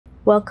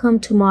Welcome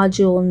to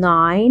Module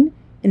 9.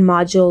 In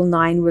Module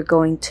 9, we're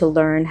going to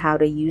learn how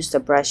to use the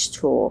brush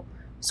tool.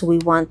 So we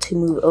want to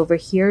move over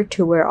here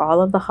to where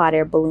all of the hot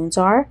air balloons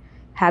are.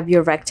 Have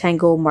your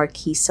rectangle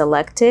marquee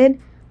selected.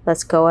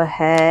 Let's go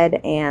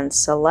ahead and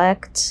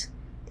select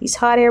these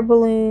hot air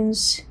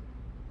balloons.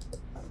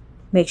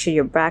 Make sure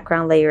your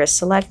background layer is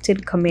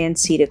selected. Command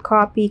C to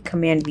copy,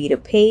 Command V to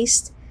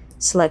paste.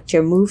 Select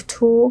your move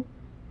tool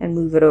and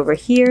move it over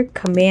here.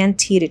 Command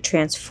T to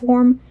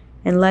transform.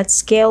 And let's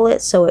scale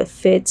it so it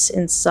fits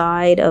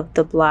inside of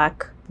the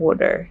black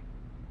border.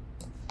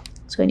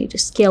 So I need to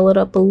scale it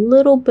up a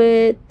little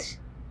bit.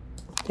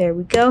 There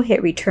we go.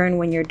 Hit return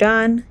when you're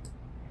done.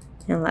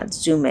 And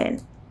let's zoom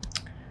in.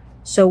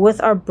 So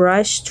with our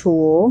brush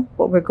tool,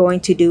 what we're going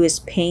to do is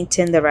paint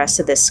in the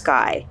rest of the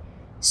sky.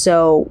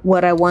 So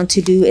what I want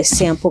to do is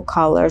sample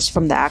colors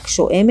from the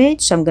actual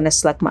image. So I'm going to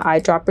select my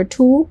eyedropper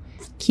tool.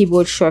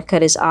 Keyboard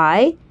shortcut is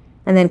I.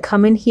 And then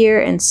come in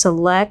here and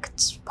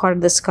select part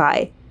of the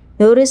sky.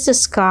 Notice the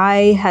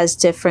sky has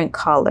different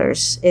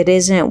colors. It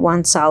isn't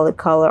one solid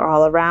color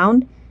all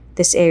around.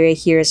 This area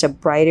here is a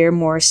brighter,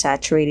 more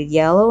saturated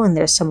yellow, and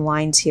there's some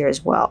lines here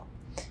as well.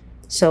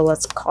 So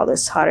let's call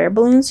this hot air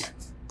balloons.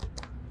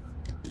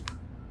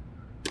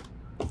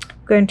 I'm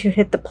going to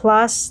hit the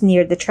plus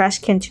near the trash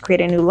can to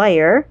create a new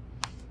layer.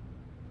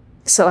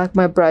 Select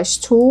my brush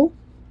tool.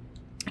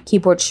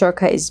 Keyboard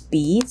shortcut is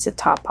B, it's the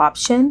top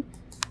option.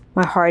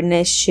 My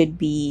hardness should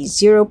be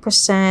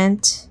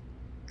 0%.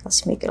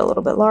 Let's make it a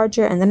little bit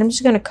larger, and then I'm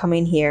just going to come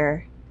in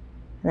here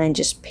and then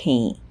just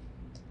paint.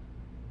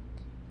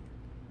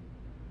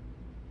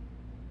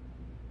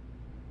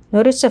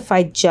 Notice if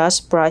I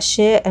just brush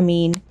it,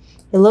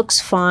 it looks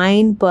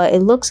fine, but it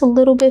looks a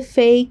little bit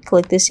fake.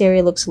 Like this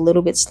area looks a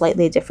little bit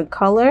slightly a different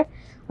color.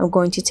 I'm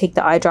going to take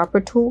the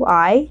eyedropper tool,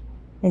 I,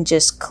 and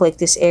just click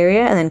this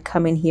area and then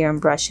come in here and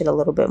brush it a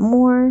little bit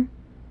more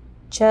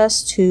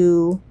just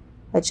to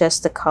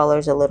adjust the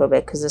colors a little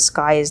bit because the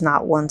sky is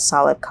not one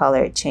solid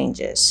color, it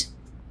changes.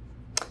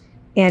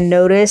 And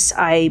notice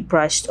I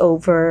brushed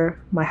over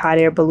my hot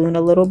air balloon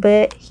a little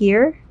bit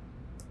here.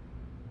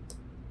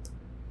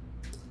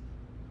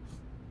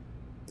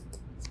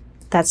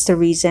 That's the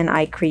reason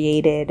I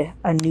created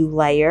a new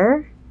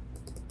layer.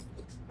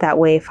 That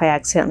way if I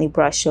accidentally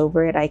brush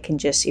over it, I can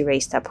just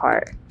erase that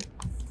part.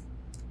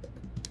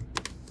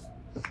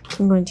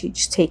 I'm going to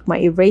just take my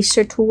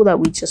eraser tool that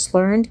we just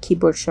learned,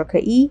 keyboard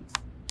shortcut E,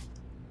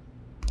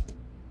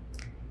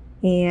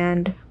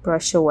 and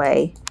brush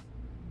away.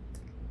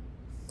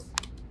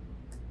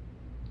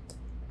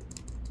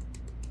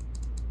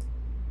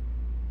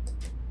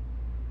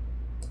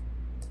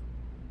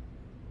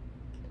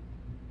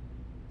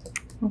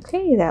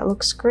 Okay, that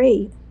looks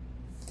great.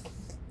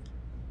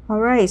 All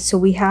right, so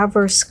we have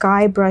our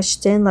sky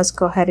brushed in. Let's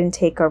go ahead and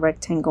take our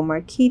rectangle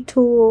marquee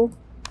tool.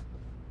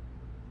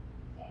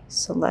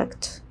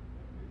 Select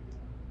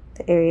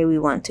the area we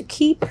want to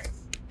keep.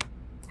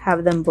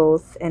 Have them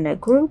both in a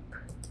group.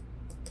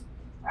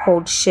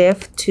 Hold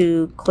shift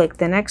to click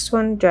the next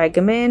one, drag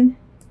them in,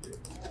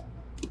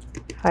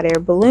 hot air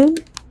balloon,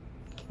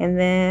 and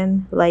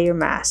then layer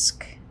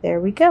mask.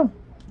 There we go.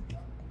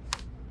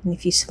 And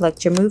if you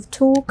select your move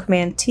tool,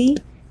 Command T,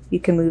 you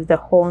can move the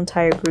whole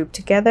entire group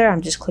together.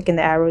 I'm just clicking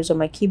the arrows on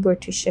my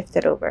keyboard to shift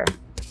it over.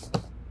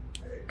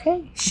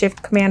 Okay,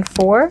 Shift Command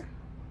 4,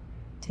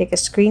 take a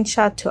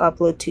screenshot to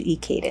upload to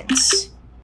eCadence.